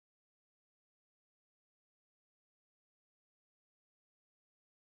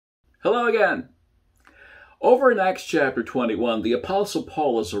Hello again. Over in Acts chapter 21, the Apostle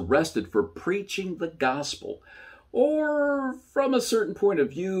Paul is arrested for preaching the gospel, or from a certain point of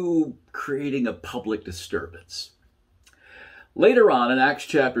view, creating a public disturbance. Later on in Acts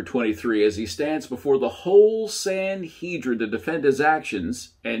chapter 23, as he stands before the whole Sanhedrin to defend his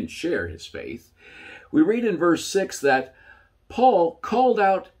actions and share his faith, we read in verse 6 that Paul called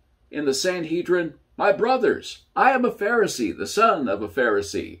out in the Sanhedrin, "My brothers, I am a Pharisee, the son of a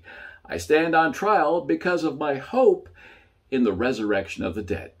Pharisee. I stand on trial because of my hope in the resurrection of the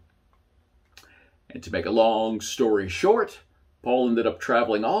dead." And to make a long story short, Paul ended up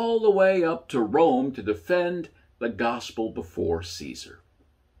traveling all the way up to Rome to defend the gospel before Caesar.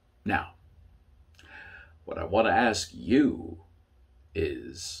 Now, what I want to ask you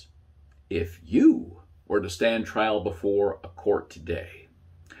is, if you were to stand trial before a court today,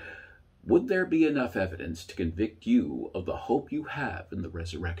 would there be enough evidence to convict you of the hope you have in the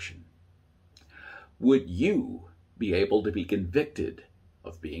resurrection? Would you be able to be convicted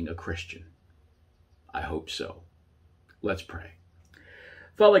of being a Christian? I hope so. Let's pray.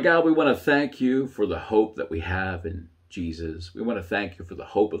 Father God, we want to thank you for the hope that we have in Jesus. We want to thank you for the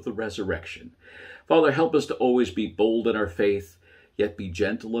hope of the resurrection. Father, help us to always be bold in our faith, yet be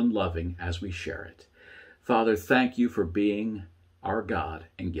gentle and loving as we share it. Father, thank you for being our God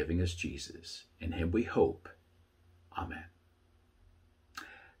and giving us Jesus. In him we hope. Amen.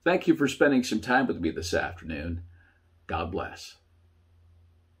 Thank you for spending some time with me this afternoon. God bless.